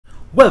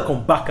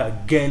Welcome back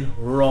again,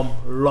 rum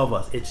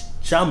lovers. It's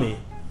Jamie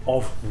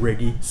of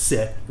Ready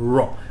Set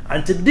Rum,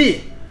 and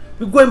today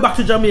we're going back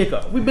to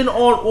Jamaica. We've been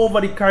all over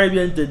the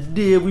Caribbean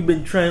today. We've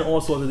been trying all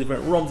sorts of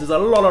different rums. There's a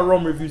lot of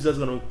rum reviews that's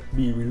gonna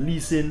be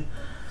releasing.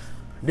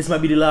 This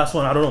might be the last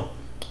one, I don't know,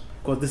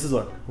 because this is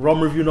what,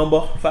 rum review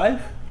number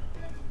 5.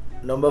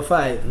 Number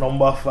 5.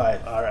 Number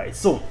 5. All right,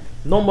 so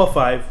number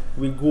 5,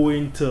 we're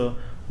going to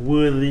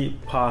Worthy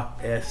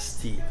Park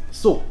Estate.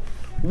 So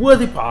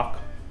Worthy Park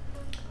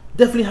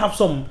definitely have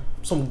some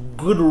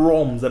good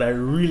rums that I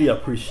really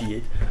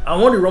appreciate,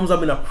 and one of the rums I've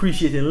been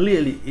appreciating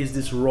lately is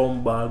this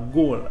Rum-Bar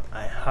Gold.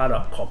 I had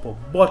a couple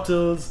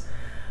bottles,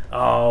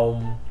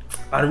 and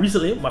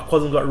recently my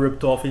cousin got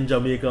ripped off in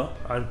Jamaica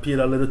and paid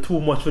a little too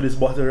much for this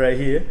bottle right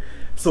here.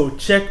 So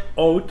check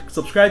out,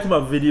 subscribe to my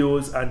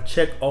videos and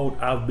check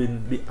out I've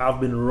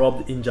been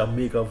robbed in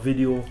Jamaica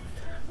video,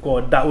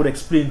 because that would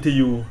explain to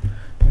you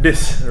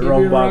this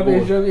Rum-Bar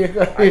Gold.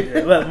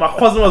 Well, my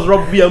cousin was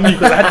robbed via me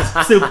because I had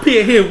to still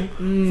pay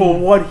him for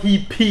what he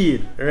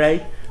paid,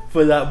 right,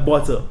 for that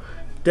bottle.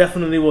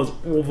 Definitely was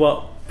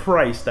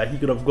overpriced. That he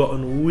could have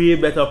gotten way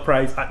better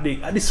price at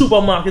the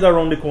supermarket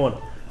around the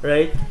corner,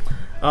 right?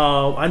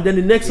 And then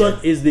the next one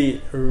is the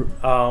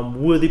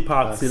Worthy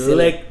Park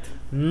Select,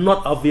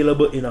 not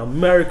available in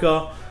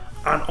America.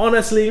 And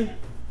honestly,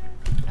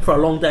 for a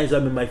long time it's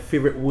been my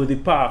favorite Worthy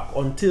Park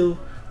until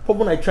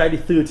probably when I tried the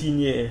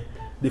 13-year.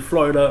 The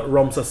Florida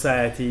Rum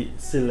Society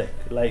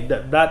Select, like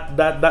that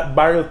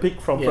barrel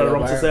pick from Florida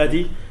Rum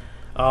Society,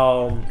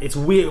 it's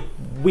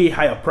way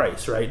higher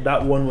price, right?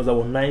 That one was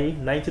about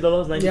 $90,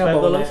 $95. Yeah,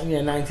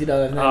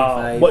 $90,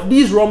 95. But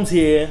these rums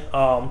here,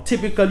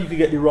 typically you could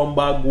get the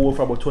Rum-Bar Gold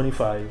for about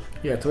 25.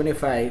 Yeah,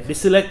 25. The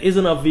Select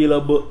isn't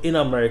available in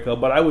America,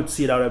 but I would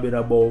say that would have been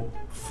about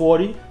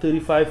 40,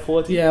 35,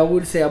 40. Yeah, I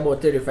would say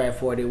about 35,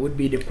 40 would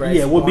be the price.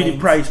 Yeah, would be the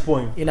price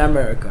point in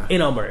America.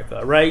 In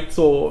America, right?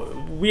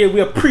 So we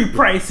are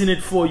pre-pricing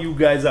it for you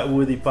guys at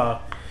Worthy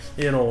Park.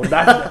 You know,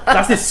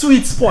 that's the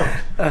sweet spot.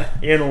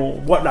 You know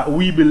what that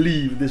we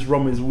believe this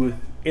rum is worth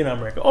in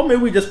America, or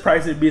maybe we just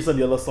price it based on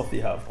the other stuff they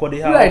have. Cause they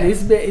have, right?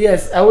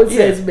 Yes, I would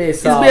say it's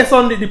based. It's based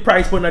on the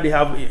price point that they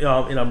have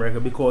in America,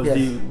 because yes,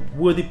 the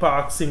Worthy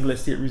Park Single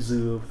Estate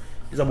Reserve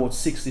is about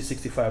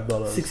 $60–65.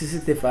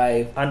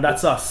 $60–65, and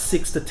that's a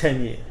 6 to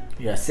 10 year.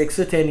 Yeah, 6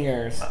 to 10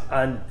 years,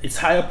 and it's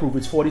higher proof.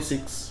 It's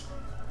 46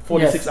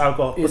 yes,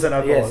 alcohol percent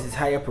alcohol. Yes, it's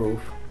higher proof.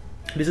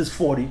 This is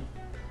 40%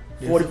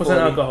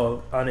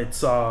 alcohol, and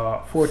it's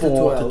 4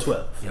 to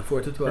 12. Yeah,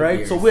 4 to 12. Right.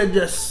 Years. So we're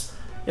just,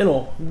 you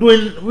know,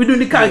 we're doing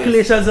the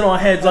calculations in our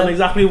heads on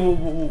exactly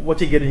what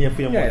you're getting here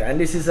for your money. Yeah, and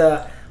this is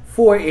a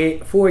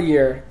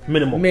 4-year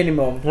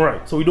minimum.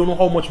 Right. So we don't know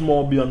how much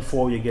more beyond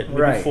 4 you get.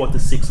 Maybe 4 to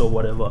 6 or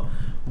whatever.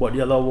 But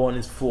the other one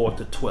is 4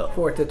 to 12.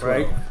 4 to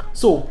 12. Right.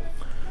 So,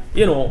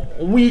 you know,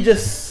 we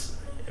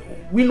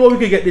know we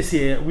could get this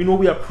here. We know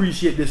we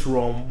appreciate this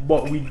rum,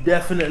 but we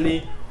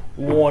definitely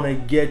want to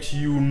get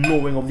you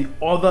knowing of the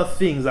other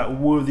things that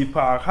Worthy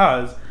Park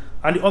has,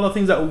 and the other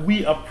things that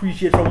we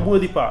appreciate from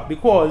Worthy Park,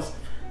 because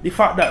the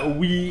fact that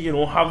we, you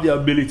know, have the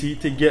ability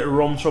to get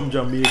rums from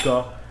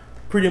Jamaica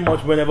pretty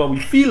much whenever we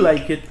feel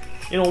like it.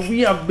 You know,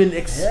 we have been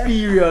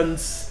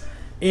experienced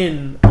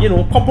in, you know,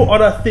 a couple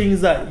other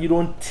things that you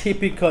don't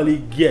typically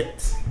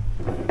get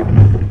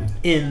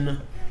in,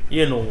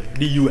 you know,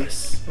 the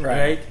US,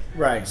 right?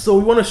 So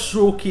we want to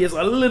showcase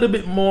a little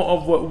bit more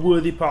of what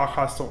Worthy Park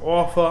has to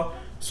offer.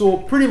 So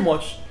pretty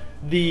much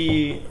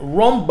the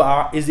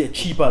Rum-Bar is a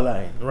cheaper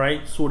line,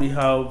 right? So they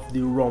have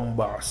the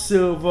Rum-Bar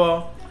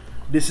Silver,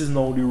 this is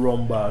now the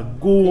Rum-Bar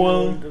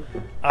Gold,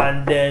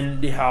 and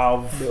then they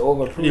have the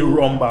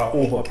Rum-Bar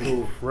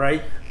Overproof,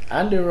 right?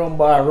 And the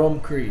Rum-Bar Rum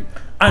Cream.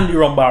 And the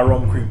Rum-Bar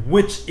Rum Cream,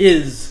 which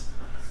is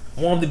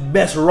one of the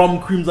best rum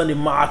creams on the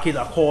market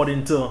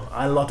according to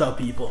a lot of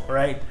people,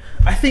 right?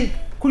 I think,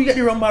 could you get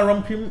the Rum-Bar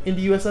Rum Cream in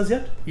the US as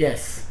yet?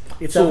 Yes,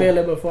 it's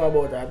available for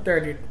about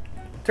 $30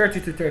 to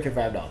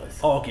 $35.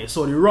 Oh, okay,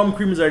 so the rum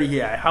cream is already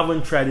here. I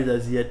haven't tried it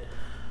as yet.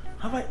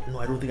 Have I? No,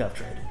 I don't think I've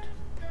tried it.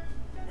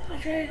 Have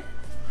I tried it?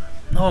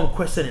 No, I'm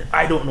questioning.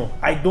 I don't know.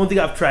 I don't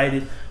think I've tried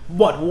it.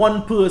 But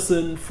one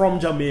person from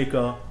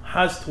Jamaica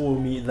has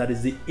told me that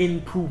is the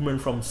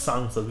improvement from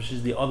Sanchez, which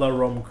is the other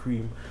rum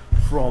cream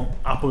from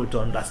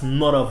Appleton that's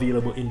not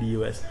available in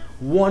the US.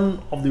 One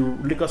of the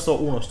liquor store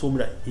owners told me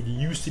that it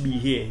used to be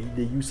here.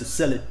 They used to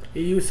sell it.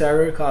 I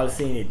recall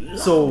seeing it.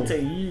 So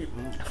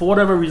for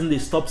whatever reason they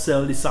stopped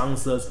selling the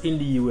Sanchez in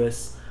the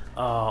US.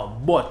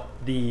 But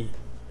the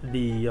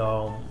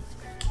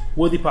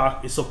Worthy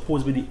Park is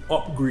supposed to be the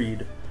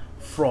upgrade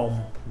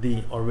from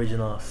the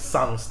original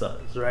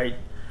Sanchez, right?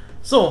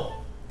 So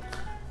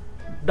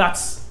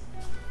that's,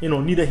 you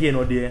know, neither here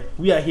nor there.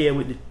 We are here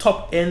with the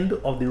top end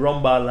of the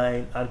Rum-Bar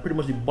line and pretty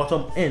much the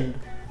bottom end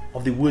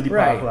of the Worthy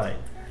Park line,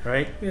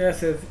 right?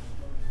 Yes, it's,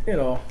 you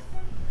know,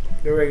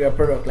 the regular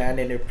product line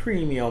and the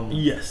premium.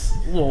 Yes.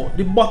 Well,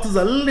 the bottles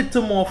are a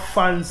little more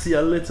fancy,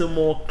 a little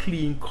more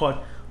clean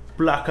cut,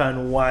 black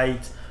and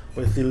white,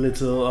 with the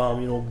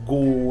little you know,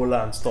 gold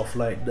and stuff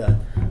like that.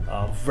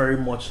 Very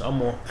much a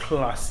more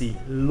classy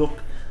look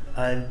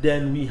And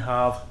then we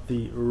have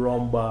the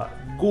Rum-Bar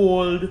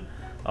Gold,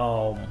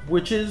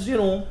 which is, you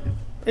know,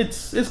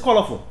 it's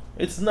colorful,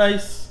 it's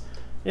nice,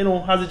 you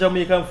know, has a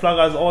Jamaican flag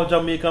as all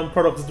Jamaican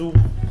products do,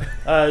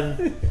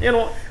 and you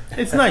know,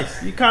 it's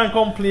nice. You can't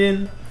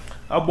complain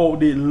about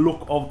the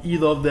look of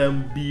either of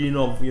them, being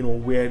of, you know,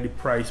 where the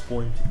price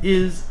point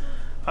is,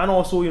 and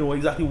also, you know,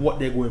 exactly what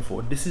they're going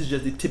for. This is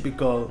just the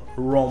typical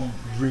rum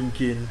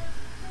drinking,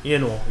 you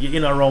know, you're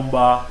in a rum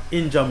bar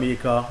in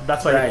Jamaica.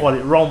 That's why they call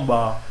it rum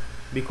bar,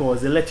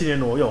 because they're letting you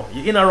know, yo,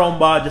 you're in a rum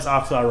bar, just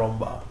ask for a rum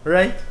bar,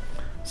 right?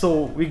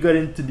 So we got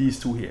into these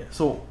two here.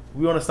 So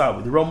we want to start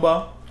with the rum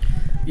bar.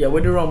 Yeah,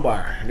 with the rum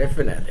bar,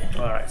 definitely.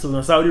 All right, so we're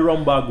gonna start with the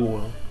Rum-Bar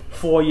Gold,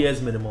 4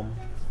 years minimum.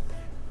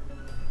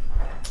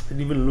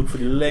 Didn't even look for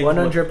the leg.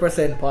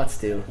 100% pot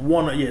still.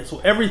 Yeah, so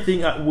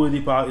everything at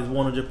Worthy Park is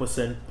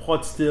 100%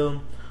 pot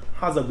still.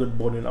 Has a good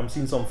body. I'm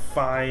seeing some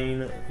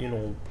fine, you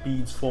know,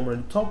 beads forming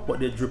on the top, but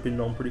they're dripping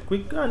down pretty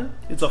quick, and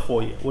it's a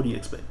 4 year. What do you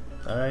expect?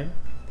 All right.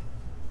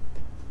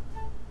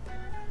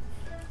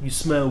 You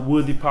smell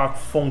Worthy Park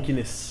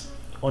funkiness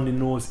on the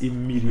nose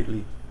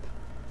immediately.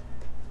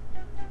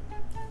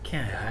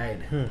 Can't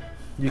hide.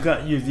 You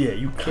can't use, yeah,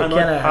 you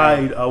cannot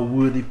hide a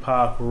Worthy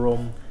Park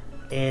rum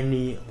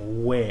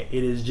anywhere.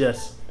 It is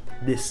just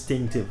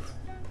distinctive.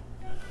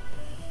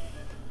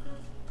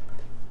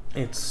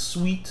 It's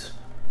sweet.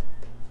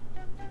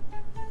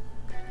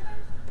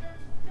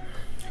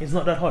 It's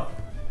not that hot.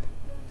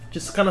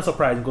 Just kind of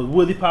surprising, because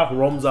Worthy Park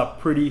rums are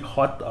pretty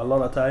hot a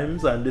lot of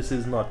times, and this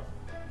is not.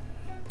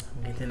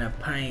 I'm getting a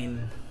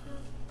pine.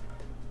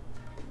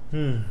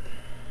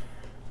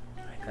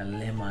 Like a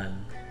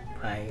lemon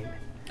pine.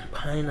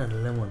 Pine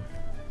and lemon.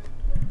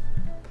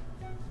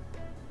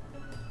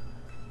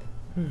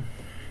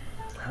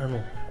 I don't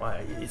know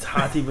why it's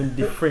hard to even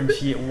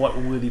differentiate what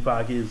Worthy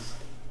Park is.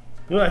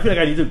 You know, I feel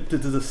like I need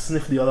to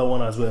sniff the other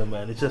one as well,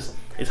 man.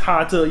 It's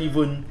hard to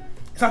even,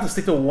 it's hard to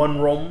stick to one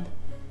rum.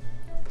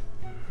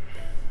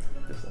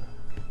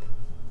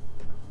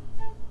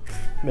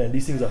 Man,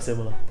 these things are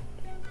similar.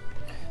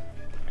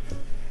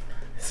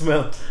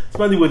 Smell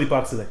the Worthy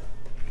Park Select.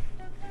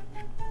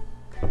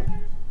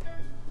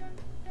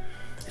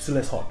 It's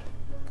less hot.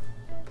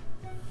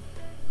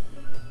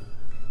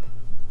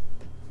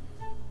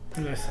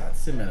 Less hot,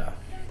 similar.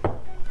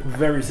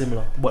 Very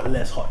similar, but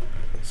less hot.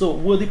 So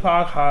Worthy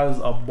Park has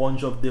a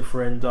bunch of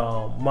different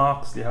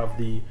marks. They have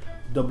the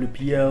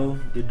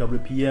WPL, the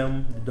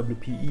WPM, the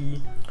WPE,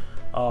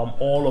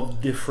 all of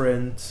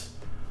different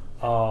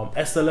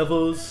ester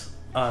levels,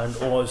 and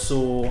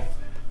also,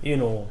 you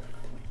know,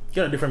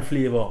 get a different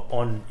flavor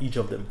on each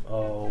of them.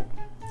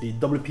 The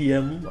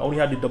WPM, I only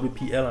had the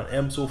WPL and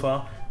M so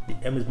far. The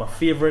M is my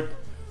favorite.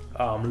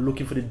 I'm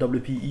looking for the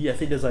WPE. I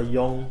think there's a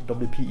young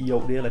WPE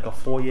out there, like a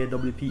 4 year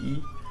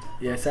WPE.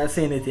 Yes, I've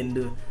seen it in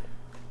the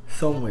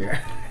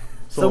somewhere.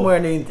 So, somewhere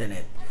on the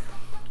internet.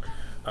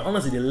 And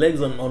honestly, the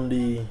legs on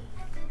the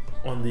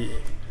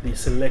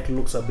Select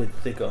looks a bit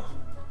thicker.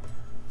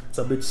 It's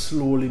a bit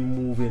slowly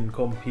moving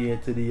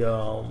compared to the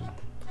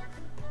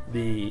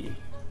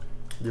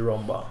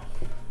Rum-Bar.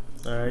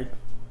 Alright.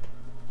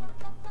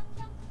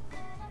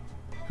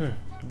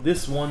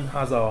 This one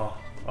has a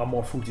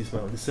more fruity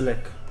smell. The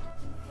Select,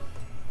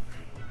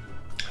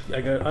 I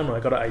don't know, I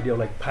got an idea of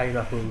like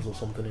pineapples or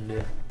something in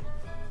there.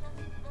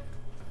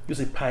 You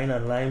say pine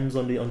and limes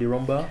on the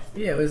Rum-Bar?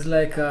 Yeah, it was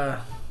like I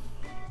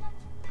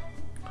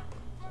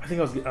think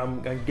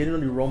I'm getting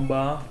on the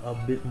Rum-Bar a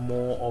bit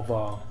more of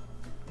a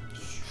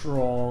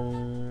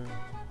strong,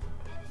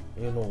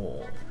 you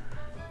know,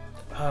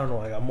 I don't know,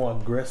 like a more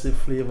aggressive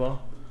flavor,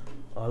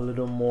 a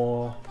little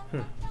more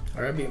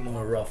or a bit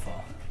more rougher.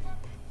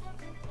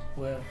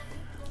 Well,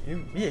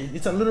 yeah,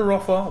 it's a little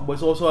rougher, but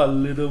it's also a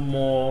little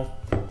more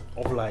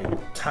of like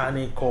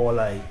tannic, or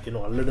like, you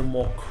know, a little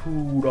more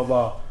crude of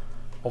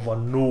a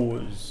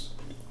nose.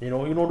 You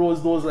know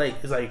those like,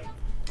 it's like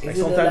is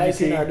it the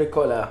lighting or the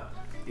color?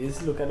 You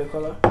just look at the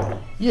color.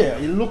 Yeah,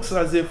 it looks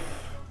as if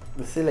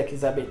the Select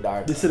is a bit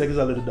dark. The Select is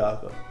a little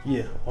darker.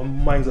 Yeah,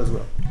 on mine's as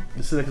well.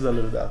 The Select is a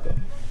little darker.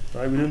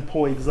 Right, we didn't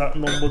pour exact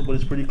numbers, but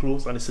it's pretty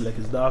close, and the Select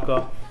is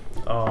darker.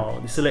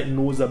 The Select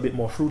nose is a bit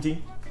more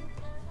fruity.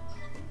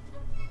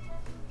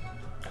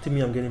 To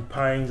me, I'm getting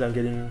pines, I'm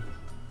getting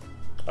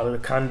a little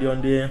candy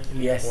on there.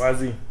 Yes.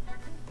 Wazi.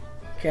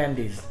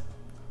 Candies.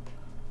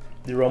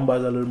 The Rum-Bar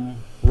is a little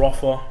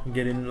rougher,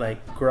 getting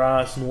like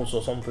grass notes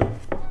or something.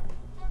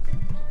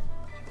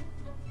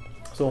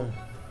 So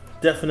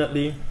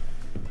definitely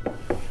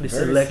the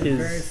Select is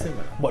very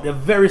similar. But they're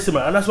very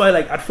similar, and that's why,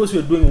 like, at first we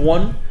were doing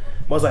one,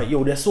 but I was like,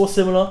 yo, they're so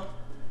similar,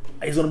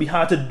 it's gonna be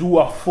hard to do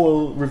a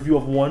full review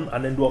of one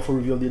and then do a full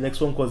review of the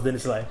next one, because then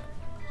it's like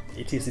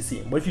it tastes the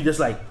same. But if you just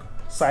like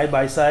side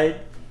by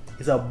side,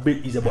 it's a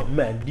bit easier. But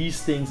man,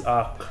 these things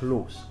are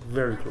close,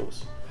 very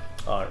close.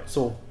 All right,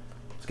 so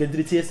let's get into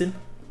the tasting.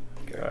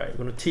 All right,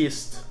 we're gonna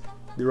taste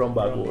the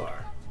Rum-Bar Gold.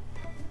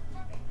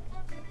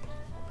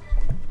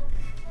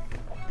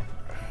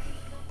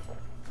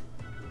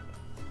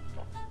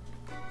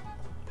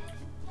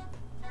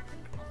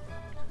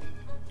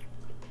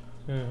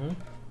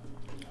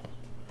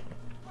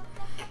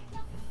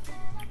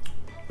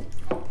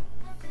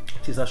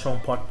 It's a strong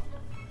pot.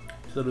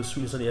 So the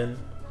sweetness at the end.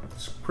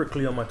 It's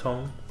prickly on my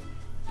tongue.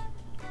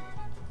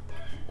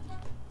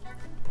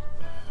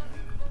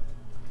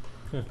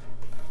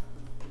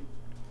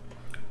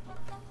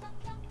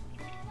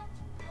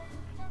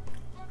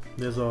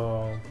 There's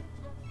a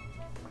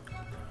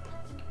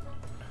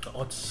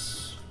hot.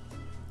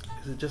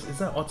 Is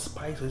that hot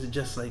spice or is it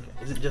just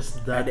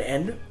that at the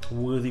end?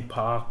 Worthy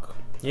Park?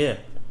 Yeah.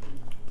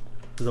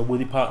 There's a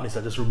worthy partness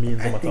that just remains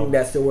on my tongue. I think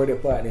that's the worthy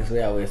partness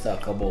we always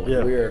talk about.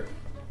 Yeah.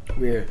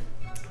 Where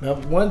now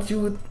once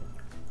you,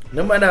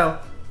 no matter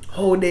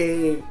how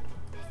they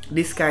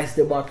disguise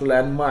the bottle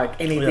and mark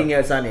anything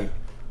else on it,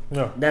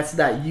 that's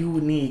that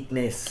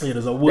uniqueness. Yeah,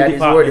 there's a worthy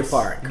partness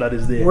that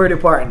is there. Worthy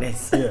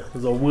partness. Yeah,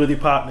 there's a worthy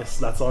partness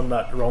that's on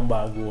that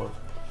Rum-Bar Gold.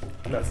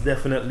 That's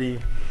definitely,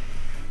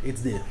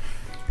 it's there.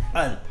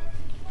 And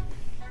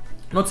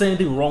not saying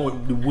anything wrong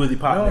with the worthy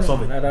partness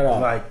of it. Not at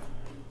all. Like,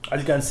 as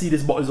you can see,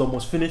 this bottle is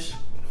almost finished.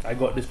 I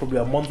got this probably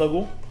a month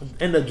ago,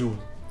 end of June,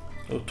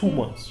 so 2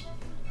 months.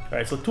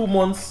 Alright, so 2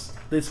 months,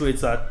 this way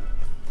it's at.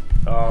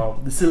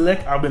 The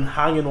Select, I've been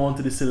hanging on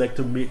to the Select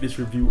to make this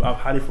review. I've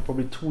had it for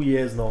probably 2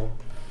 years now.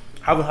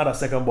 Haven't had a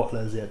second bottle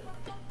as yet.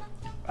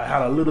 I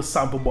had a little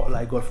sample bottle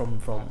I got from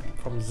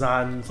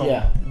Zan,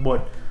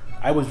 but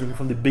I was drinking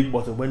from the big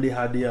bottle when they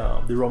had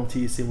the rum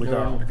tasting with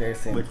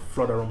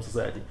Florida Rum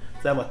Society.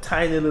 So I have a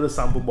tiny little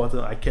sample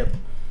bottle I kept.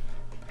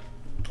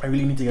 I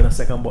really need to get a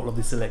second bottle of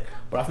the Select.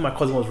 But after my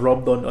cousin was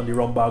rubbed on the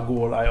Rum-Bar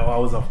Gold, I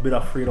was a bit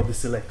afraid of the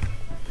Select.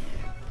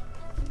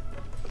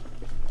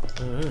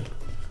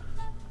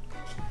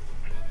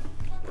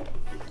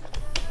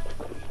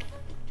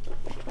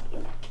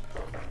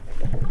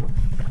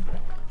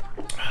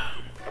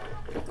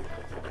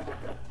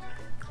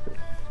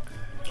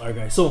 Alright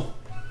guys, so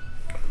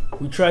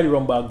we tried the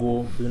Rum-Bar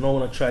Gold. We're now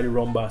gonna try the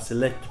Rum-Bar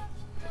Select.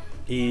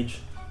 Age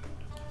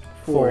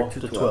 4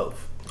 to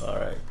 12.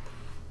 Alright.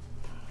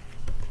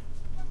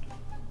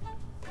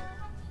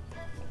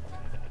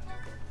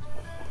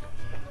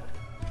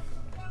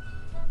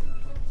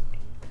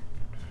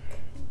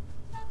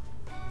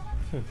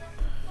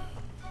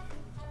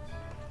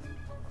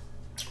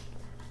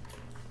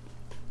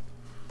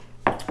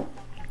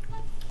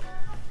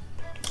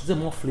 Is there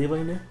more flavor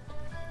in there?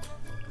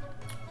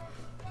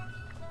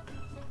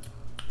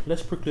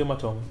 Less prickly on my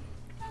tongue.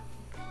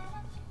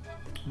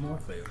 More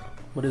flavor.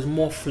 But there's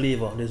more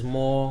flavor. There's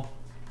more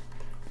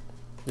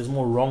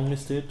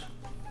wrongness to it.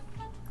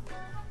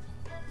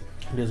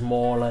 There's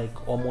more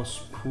like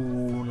almost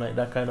prune, like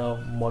that kind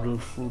of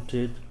muddled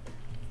fruited.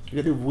 You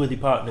get the worthy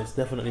partners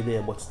definitely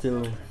there, but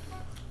still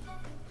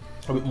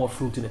a bit more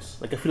fruitiness.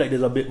 Like I feel like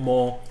there's a bit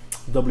more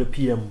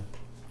WPM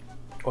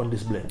on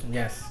this blend.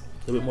 Yes.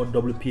 A bit more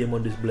WPM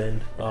on this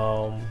blend.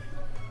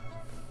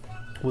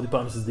 Worthy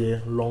partners is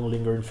there, long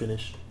lingering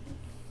finish.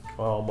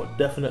 But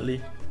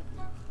definitely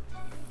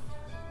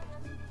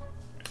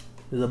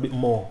there's a bit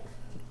more.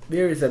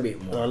 There is a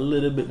bit more. A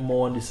little bit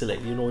more on the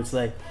Select. You know, it's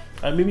like,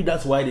 and maybe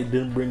that's why they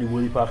didn't bring the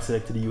Worthy Park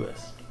Select to the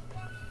US.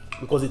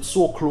 Because it's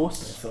so close.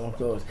 It's so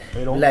close.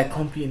 You know? Like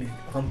competing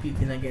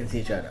against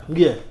each other.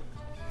 Yeah.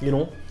 You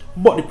know?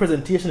 But the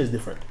presentation is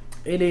different.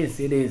 It is.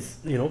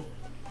 You know?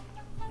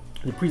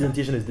 The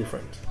presentation is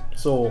different.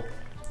 So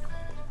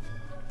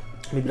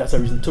maybe that's a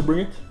reason to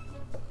bring it.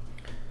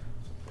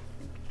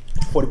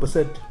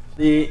 40%.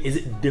 Is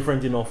it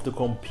different enough to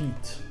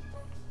compete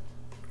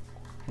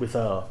with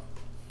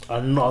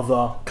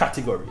another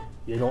category?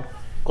 You know?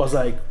 Because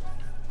like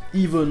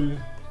even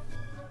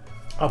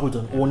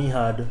Appleton only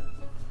had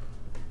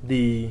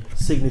the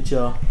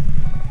signature,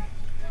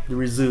 the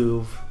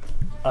reserve,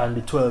 and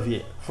the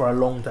 12-year for a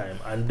long time,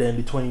 and then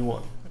the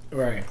 21.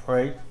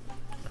 Right.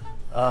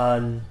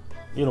 And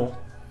you know,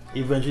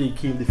 eventually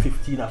came the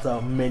 15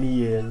 after many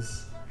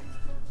years,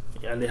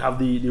 and they have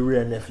the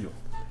rare nephew.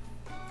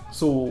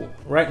 So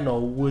right now,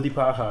 Worthy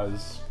Park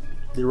has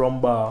the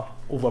Rum-Bar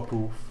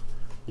Overproof,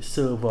 the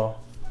Silver,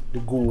 the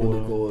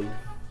Gold,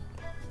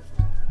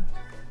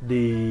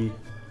 the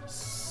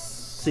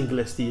Single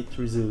Estate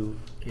Reserve,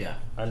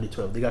 and the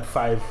 12. They got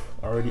 5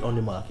 already on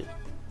the market.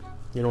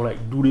 You know,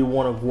 like, do they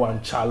want to go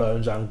and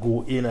challenge and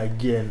go in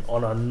again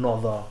on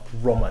another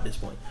rum at this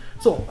point?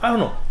 So I don't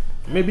know.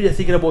 Maybe they're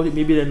thinking about it.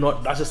 Maybe they're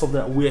not. That's just something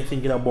that we're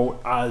thinking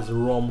about as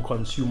rum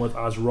consumers,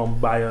 as rum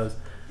buyers.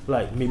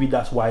 Like maybe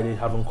that's why they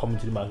haven't come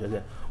into the market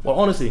yet. But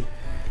honestly,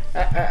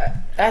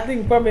 I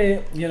think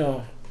probably, you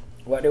know,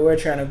 what they were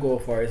trying to go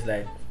for is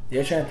like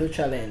they're trying to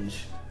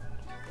challenge,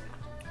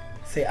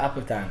 say,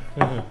 Appleton,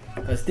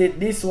 because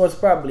this was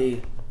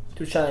probably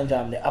to challenge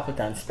the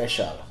Appleton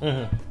Special,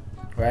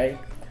 right?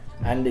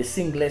 And the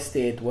Single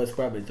Estate was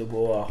probably to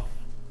go,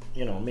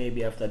 you know,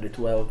 maybe after the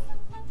 12,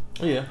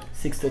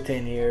 6 to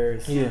 10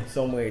 years,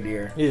 somewhere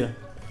there.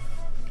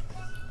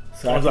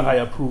 So that's a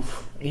higher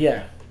proof.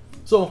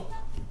 So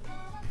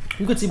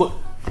you could see, but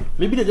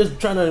maybe they're just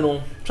trying to, you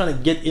know, trying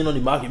to get in on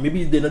the market.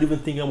 Maybe they're not even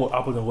thinking about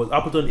Appleton, because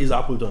Appleton is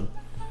Appleton.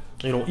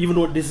 You know, even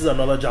though this is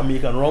another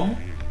Jamaican rum,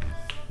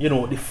 you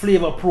know, the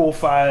flavor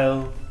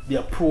profile, the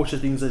approach to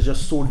things is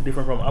just so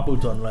different from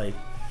Appleton. Like,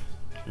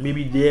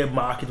 maybe their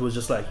market was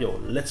just like, yo,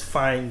 let's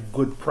find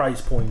good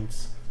price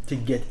points to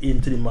get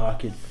into the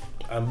market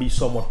and be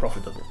somewhat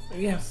profitable.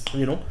 Yes.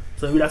 You know,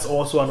 so maybe that's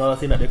also another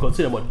thing that they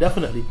consider. But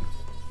definitely,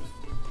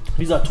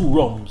 these are two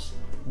rums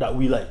that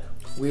we like.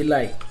 We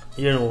like.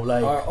 You know,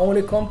 like our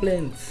only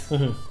complaints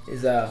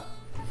is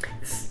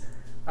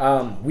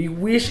we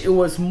wish it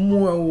was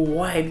more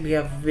widely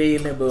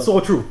available. So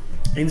true.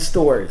 In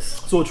stores.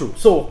 So true.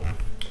 So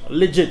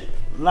legit,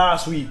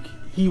 last week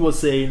he was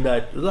saying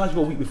that last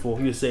week before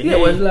he was saying, yeah,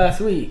 hey, it was last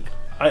week.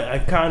 I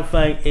can't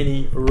find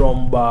any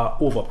Rum-Bar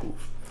overproof.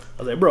 I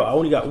was like, bro, I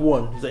only got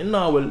one. He's like,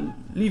 no, well,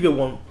 leave your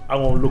one. I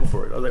won't look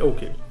for it. I was like,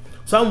 okay.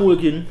 So I'm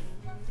working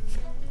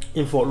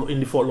in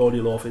the Fort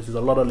Lauderdale office. There's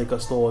a lot of liquor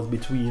stores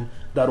between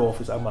that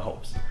office and my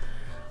house.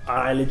 And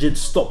I legit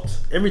stopped.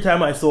 Every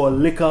time I saw a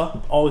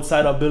liquor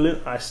outside a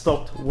building, I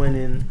stopped, went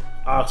in,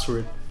 asked for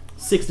it.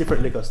 6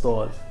 different liquor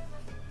stores.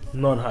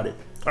 None had it.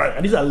 Alright,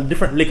 and these are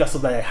different liquor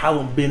stores that I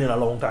haven't been in a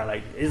long time.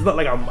 Like, it's not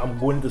like I'm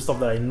going into stuff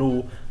that I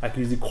know I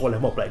can easily call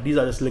them up. Like, these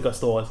are just liquor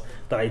stores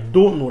that I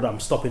don't know that I'm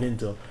stopping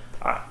into.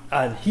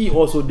 And he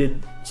also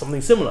did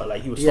something similar.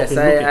 Like, he was stopping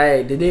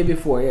looking. The day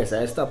before, yes,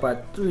 I stopped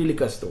at 3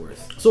 liquor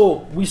stores.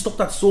 So we stopped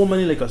at so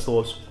many liquor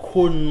stores,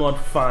 could not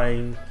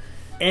find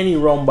any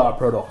Rum-Bar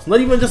products. Not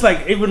even just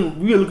like, even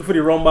we were looking for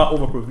the Rum-Bar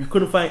overproof. We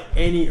couldn't find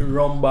any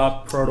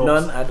Rum-Bar products.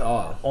 None at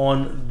all.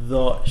 On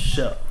the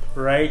shelf,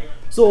 right?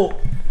 So,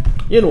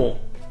 you know,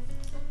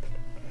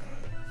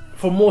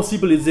 for most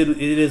people it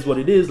is what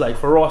it is. Like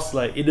for us,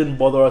 like it didn't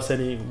bother us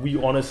any. We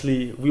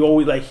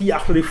always, like, he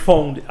actually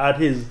found at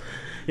his,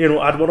 you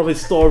know, at one of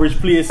his storage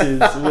places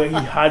where he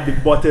had the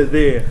butter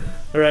there,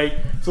 right?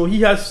 So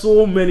he has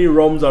so many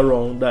rums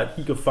around that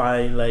he could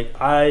find. Like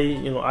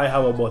I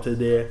have a butter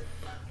there.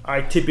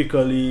 I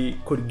typically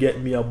could get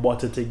me a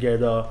butter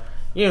together,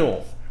 you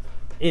know,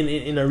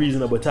 in a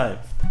reasonable time.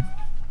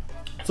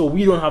 So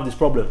we don't have this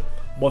problem.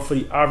 But for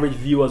the average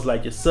viewers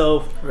like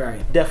yourself,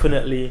 right,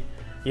 definitely,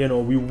 you know,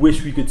 we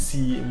wish we could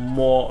see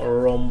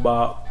more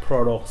Rum-Bar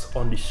products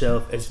on the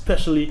shelf,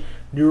 especially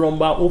the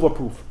Rum-Bar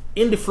overproof.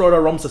 In the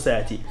Florida Rum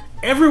Society,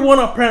 everyone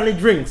apparently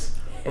drinks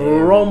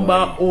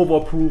Rum-Bar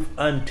overproof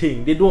and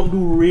ting. They don't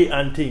do Ray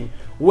and ting.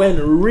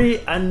 When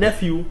Ray and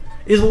Nephew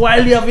is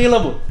widely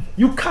available,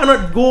 you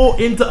cannot go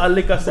into a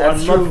liquor store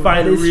and not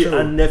find Ray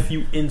and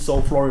Nephew in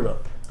South Florida,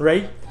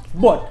 right?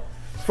 But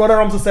Florida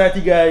Rum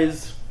Society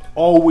guys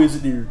always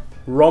do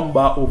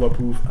Rum-Bar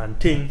overproof and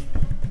ting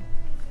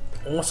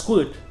on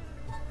squirt,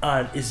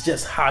 and it's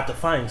just hard to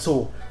find.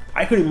 So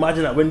I could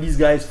imagine that when these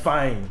guys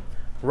find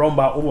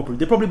Rum-Bar overproof,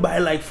 they probably buy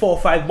like 4 or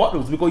 5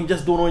 bottles because you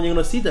just don't know when you're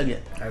gonna see it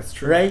again. That's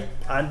true, right?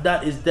 And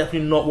that is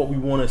definitely not what we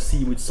want to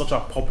see with such a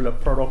popular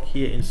product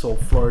here in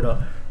South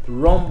Florida.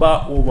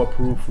 Rum-Bar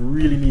overproof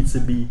really needs to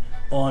be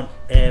on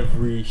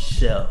every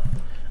shelf.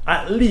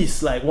 At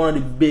least like one of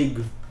the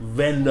big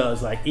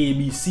vendors like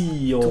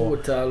ABC or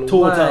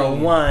Total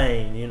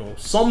Wine, you know,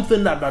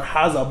 something that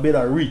has a bit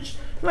of reach.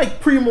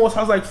 Like Primos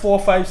has like 4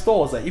 or 5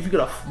 stores. Like if you could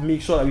have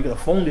make sure that we could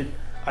have found it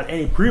at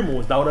any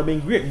Primos, that would have been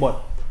great.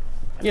 But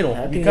you know,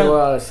 I think they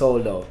were all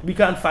sold out. We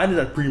can't find it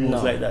at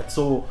Primos like that.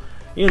 So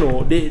you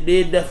know,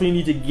 they definitely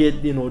need to get,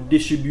 you know,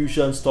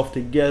 distribution stuff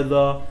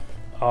together.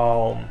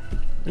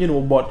 You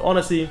know, but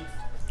honestly,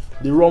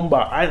 the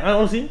Rum-Bar, I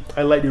honestly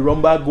like the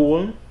Rum-Bar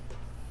Gold.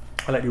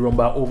 I like the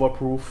Rum-Bar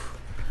overproof.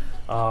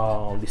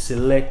 The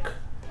Select.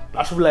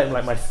 That should be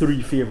like my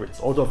 3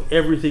 favorites out of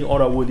everything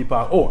other Woody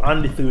Park. Oh,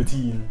 and the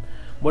 13.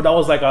 But that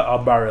was like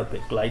a barrel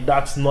pick. Like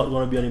that's not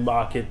gonna be on the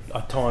market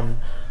a ton.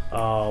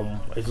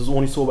 It was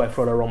only sold by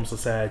Florida Rum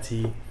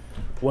Society.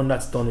 When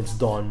that's done, it's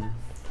done.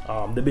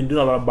 They've been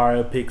doing a lot of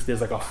barrel picks.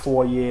 There's like a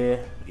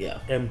 4-year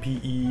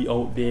MPE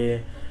out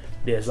there.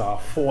 There's a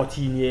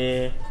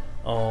 14-year.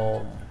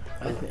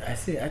 I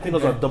think it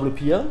was a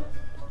WPL.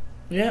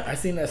 Yeah, I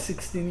seen a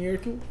 16-year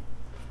too.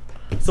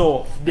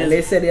 So and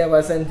they said they have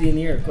a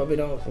 17-year coming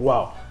out.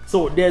 Wow.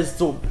 So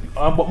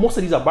but most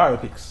of these are barrel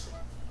picks.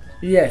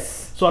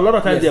 Yes. So a lot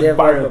of times they're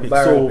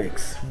barrel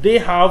picks. They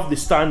have the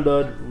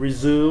standard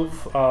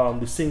reserve,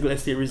 the single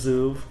estate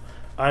reserve,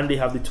 and they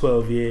have the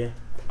 12-year,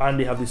 and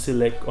they have the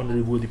Select under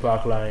the Woody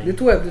Park line. The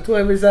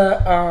 12 is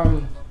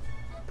a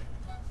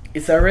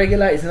it's a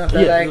regular. It's not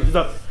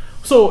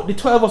so the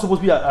 12 was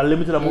supposed to be a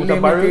limited amount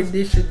of barrels.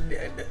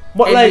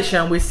 But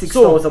edition with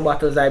 6,000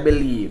 bottles, I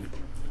believe.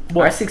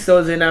 Or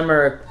 6,000 in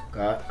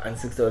America and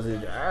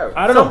 6,000.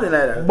 I don't know. Like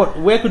that. But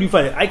where could you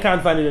find it? I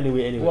can't find it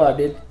anyway. What,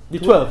 the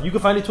 12? You can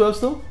find the 12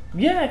 still?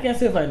 Yeah, I can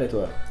still find the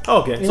 12.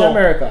 Okay. In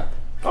America.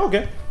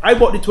 Okay. I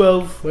bought the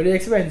 12. But they're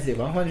expensive.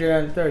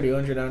 130,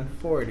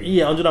 140.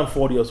 Yeah,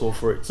 140 or so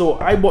for it. So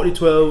I bought the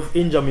 12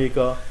 in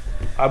Jamaica.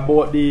 I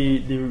bought the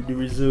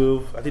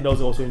reserve. I think that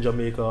was also in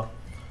Jamaica.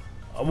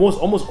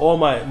 Almost all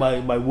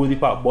my Woody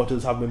Park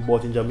bottles have been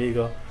bought in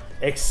Jamaica,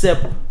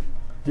 except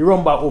the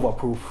Rum-Bar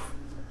overproof.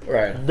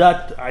 Right.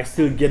 That I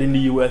still get in the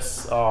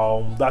US.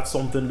 That's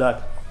something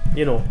that,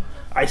 you know,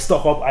 I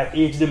stock up. I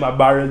aged in my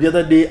barrel. The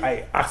other day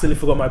I accidentally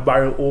forgot my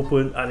barrel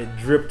open and it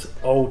dripped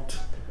out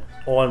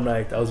all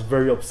night. I was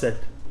very upset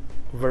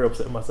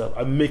with myself.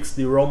 I mixed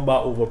the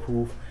Rum-Bar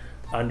overproof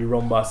and the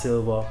Rum-Bar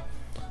Silver.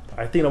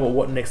 I think about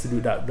what next to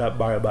do that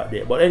barrel back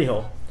there. But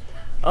anyhow,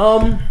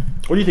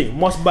 what do you think?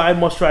 Must buy,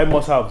 must try,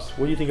 must haves.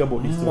 What do you think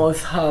about these two?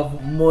 Must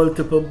have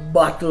multiple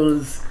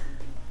bottles.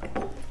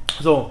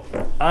 So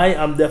I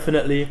am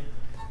definitely,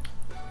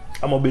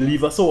 I'm a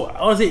believer. So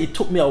honestly, it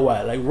took me a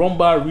while. Like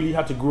Rum-Bar really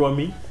had to grow on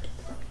me,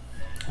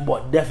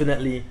 but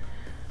definitely,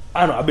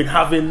 I don't know, I've been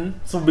having,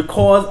 so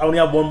because I only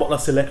have one bottle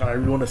of Select and I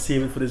really want to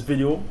save it for this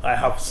video, I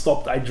have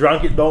stopped. I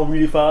drank it down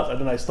really fast and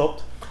then I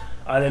stopped.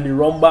 And then the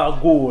Rum-Bar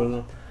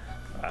Gold,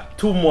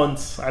 2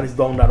 months and it's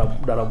down that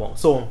amount.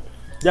 So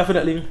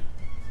definitely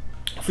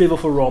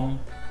flavorful rum,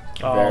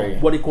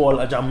 what they call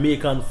a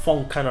Jamaican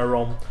funk kind of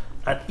rum.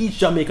 And each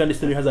Jamaican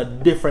distillery has a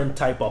different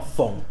type of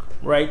funk,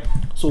 right?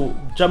 So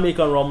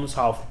Jamaican rums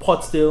have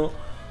pot still,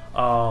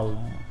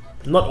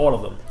 not all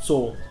of them.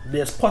 So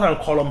there's pot and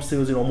column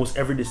stills in almost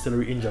every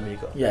distillery in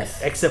Jamaica.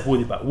 Yes. Except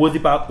Worthy Park. Worthy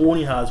Park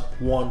only has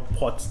one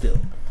pot still,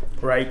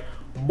 right?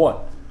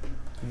 But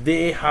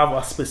they have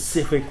a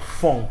specific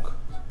funk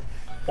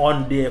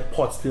on their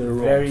pot still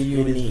rums. Very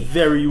unique. It is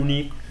very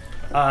unique.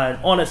 And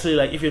honestly,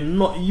 like if you're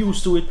not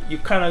used to it, you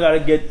kind of gotta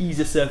get ease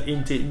yourself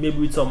into it, maybe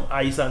with some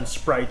ice and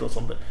Sprite or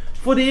something.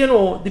 For the, you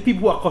know, the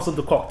people who are accustomed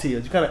to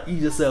cocktails, you kind of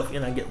ease yourself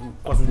in and get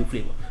accustomed to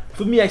flavor.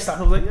 For me, I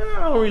started, I was like, yeah,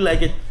 I don't really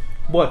like it,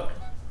 but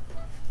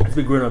it's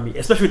been growing on me,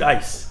 especially with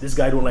ice. This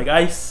guy don't like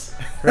ice,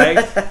 right?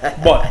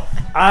 But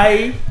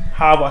I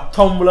have a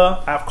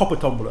tumbler. I have copper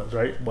tumblers,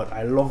 right? But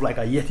I love like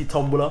a Yeti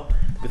tumbler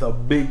with a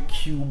big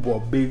cube or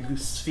big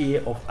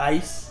sphere of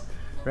ice,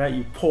 right?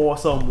 You pour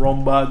some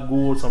Rum-Bar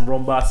Gold, some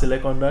Rum-Bar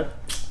Select on that.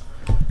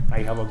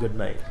 I have a good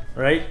night,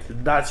 right?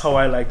 That's how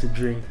I like to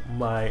drink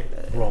my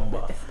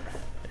Rum-Bar.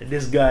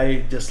 This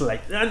guy just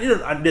like, and, you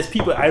know, and there's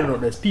people, I don't know,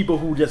 there's people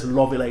who just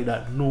love it like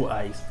that. No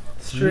ice,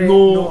 Straight,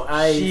 no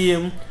ice.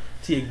 shame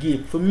to your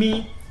game. For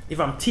me,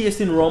 if I'm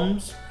tasting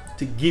rums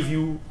to give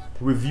you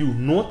review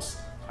notes,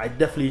 I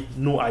definitely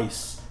no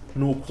ice,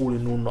 no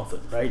cooling, no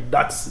nothing, right?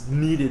 That's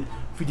needed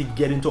for you to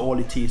get into all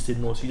the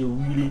tasting notes. You to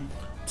really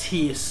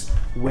taste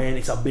when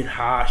it's a bit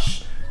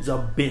harsh, it's a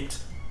bit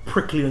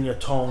prickly on your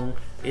tongue,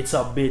 it's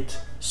a bit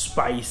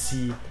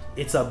spicy,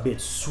 it's a bit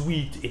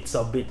sweet, it's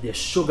a bit, there's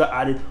sugar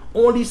added.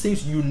 All these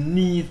things you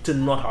need to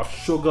not have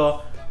sugar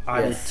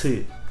added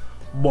to it.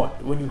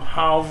 But when you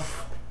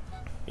have,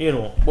 you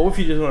know, but if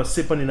you just want to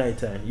sip on the night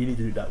time, you need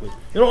to do it that way.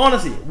 You know,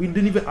 honestly, we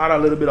didn't even add a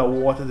little bit of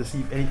water to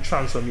see if any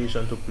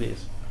transformation took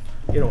place.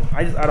 You know,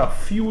 I just add a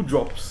few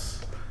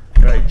drops,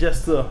 right,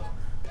 just to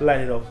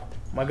line it up.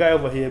 My guy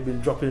over here been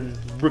dropping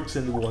bricks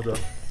in the water.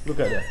 Look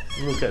at that.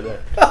 Look at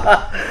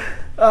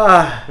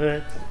that.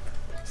 Right?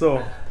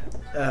 So,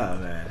 oh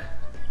man.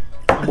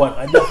 But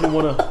I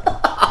definitely want to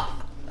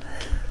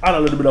add a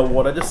little bit of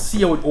water, just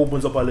see how it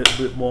opens up a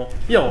little bit more.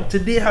 Yo,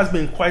 today has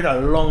been quite a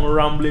long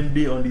rambling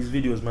day on these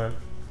videos, man.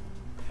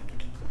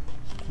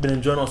 Been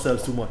enjoying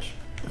ourselves too much.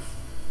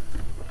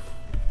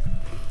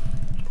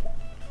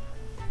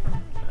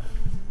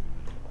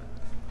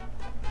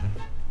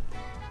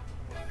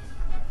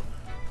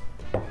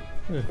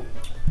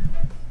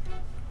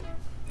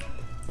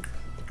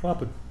 What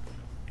happened?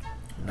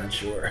 Not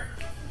sure.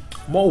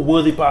 More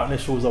Worthy partner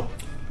shows up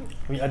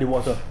when you add the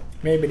water.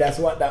 Maybe that's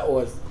what that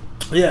was.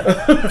 Yeah,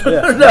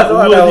 yeah. That's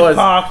what that was.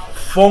 Park,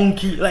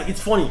 funky. Like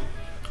it's funny.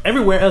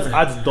 Everywhere else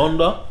adds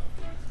dunder.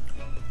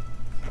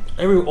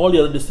 All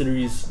the other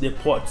distilleries, their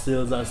pot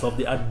sales and stuff,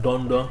 they add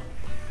dunder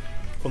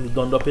from the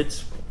dunder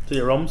pits to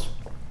their rums.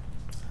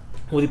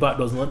 Worthy Park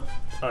does not.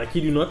 And I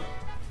kid you not,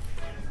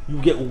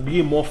 you get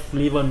way more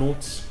flavor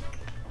notes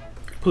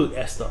per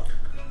ester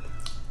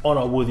on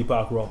a Worthy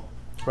Park rum,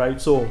 right?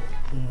 So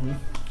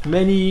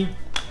many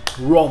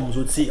rums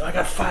would say, I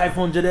got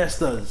 500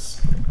 esters.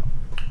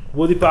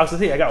 Worthy Park, I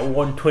think I got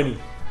 120.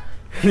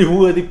 The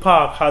Worthy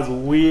Park has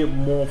way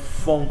more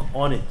funk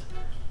on it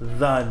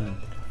than,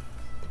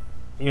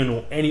 you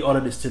know, any other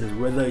distillery,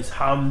 whether it's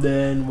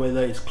Hamden,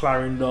 whether it's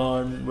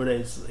Clarendon, whether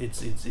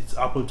it's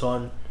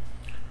Appleton.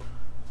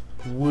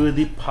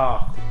 Worthy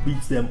Park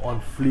beats them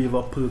on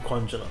flavor per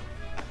container,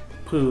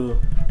 per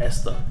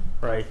ester,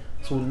 right?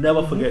 So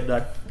never forget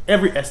that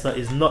every ester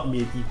is not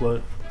made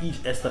equal.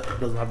 Each ester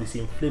doesn't have the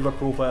same flavor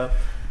profile,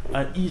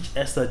 and each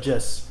ester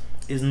just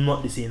is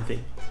not the same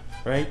thing,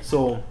 right?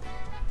 So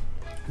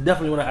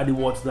definitely when I add the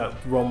water to that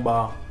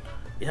Rum-Bar,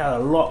 it had a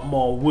lot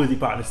more Worthy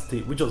Partners to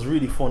it, which was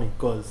really funny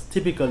because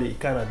typically it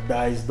kind of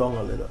dies down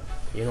a little,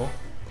 you know.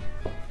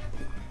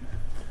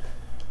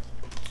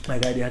 My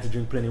guy, they had to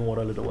drink plenty of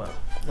water a little while.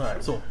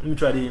 Alright, so let me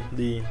try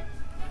the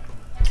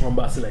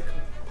Rum-Bar Select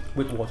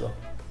with water.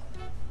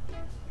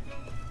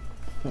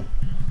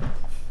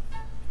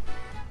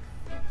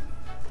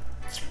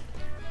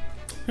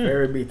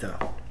 Very bitter.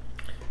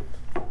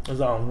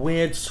 There's a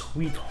weird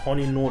sweet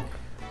honey note.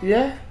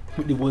 Yeah.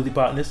 With the Worthy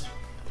Partners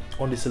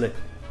on the Select.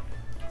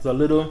 There's a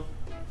little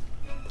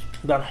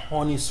that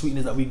honey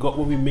sweetness that we got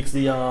when we mix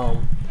the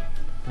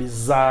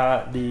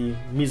Mizan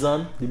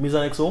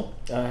XO.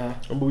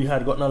 Remember we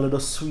had gotten a little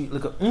sweet,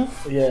 like a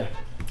yeah.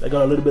 I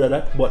got a little bit of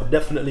that, but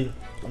definitely.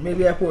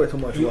 Maybe I pour too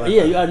much water.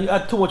 Yeah, you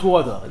add too much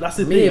water. That's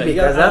the thing. Maybe,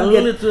 because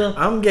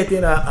I'm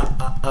getting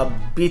a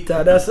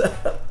bitter. That's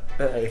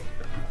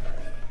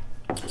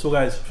so,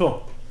 guys.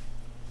 So,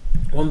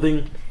 one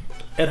thing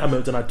Ed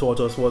Hamilton had taught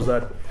us was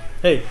that,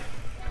 hey,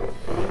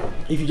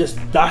 if you just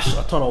dash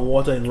a ton of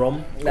water in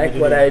rum, like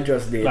what I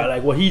just did,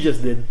 like what he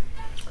just did,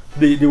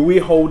 the way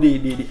how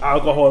the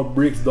alcohol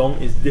breaks down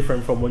is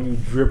different from when you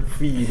drip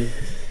feed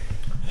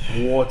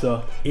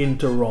water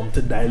into rum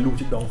to dilute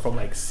it down from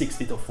like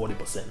 60 to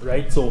 40%,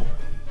 right? So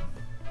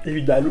if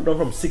you dilute down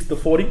from 60 to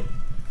 40,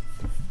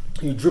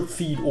 you drip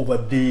feed over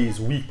days,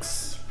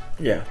 weeks,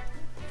 yeah,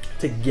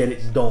 to get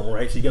it down,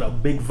 right? So you get a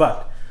big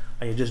vat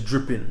and you're just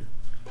dripping,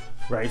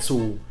 right?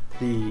 So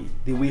the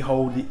way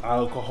how the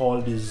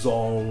alcohol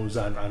dissolves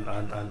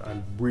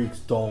and breaks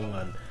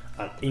down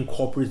and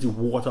incorporates the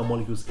water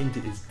molecules into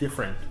it is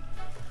different.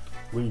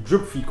 When you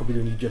drip feed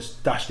completely, you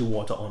just dash the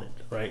water on it,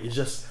 right? It's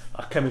just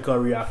a chemical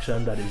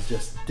reaction that is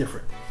just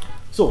different.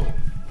 So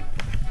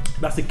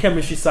that's the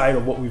chemistry side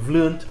of what we've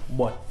learned,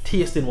 but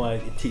tasting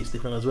wise, it tastes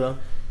different as well.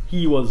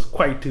 He was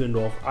quite turned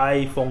off.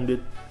 I found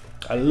it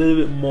a little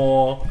bit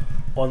more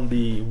on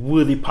the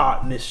worthy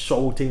partness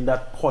shouting,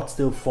 that pot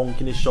still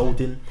funkiness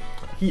shouting.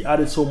 He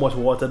added so much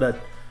water that,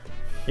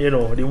 you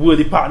know, the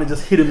worthy partner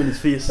just hit him in his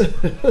face,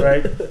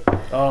 right?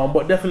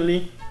 But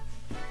definitely,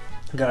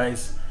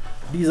 guys,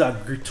 these are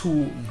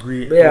two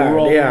great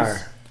rums. They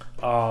are.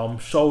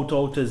 Shout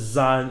out to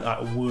Zan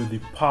at Worthy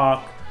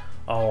Park.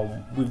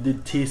 We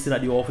did tasting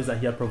at the office and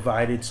he had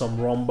provided some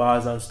rum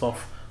bars and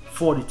stuff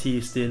for the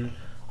tasting.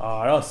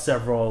 That was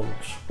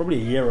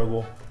probably a year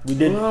ago. We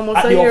did at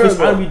the office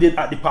and we did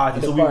at the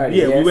party.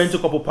 We went to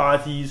a couple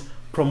parties,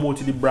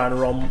 promoted the brand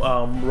rum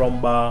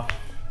bar,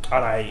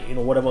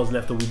 and whatever was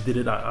left, we did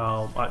it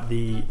at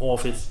the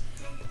office.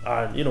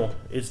 And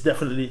it's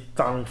definitely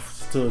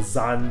thanks to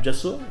Zan.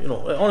 Just so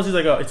honestly,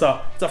 it's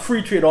a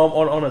free trade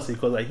honestly,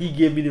 because like he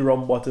gave me the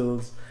rum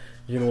bottles,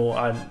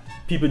 and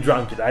people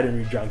drank it. I didn't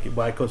really drink it,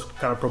 but I was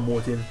kind of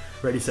promoting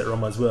Ready Set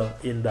Rum as well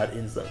in that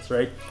instance,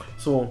 right?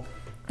 So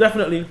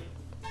definitely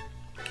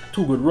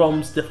two good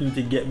rums.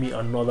 Definitely to get me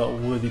another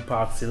Worthy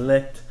Park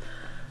Select.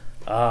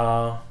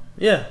 Ready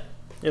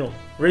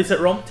Set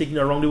Rum, taking it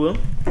around the world.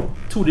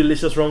 Two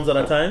delicious rums at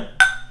a time.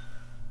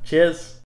 Cheers.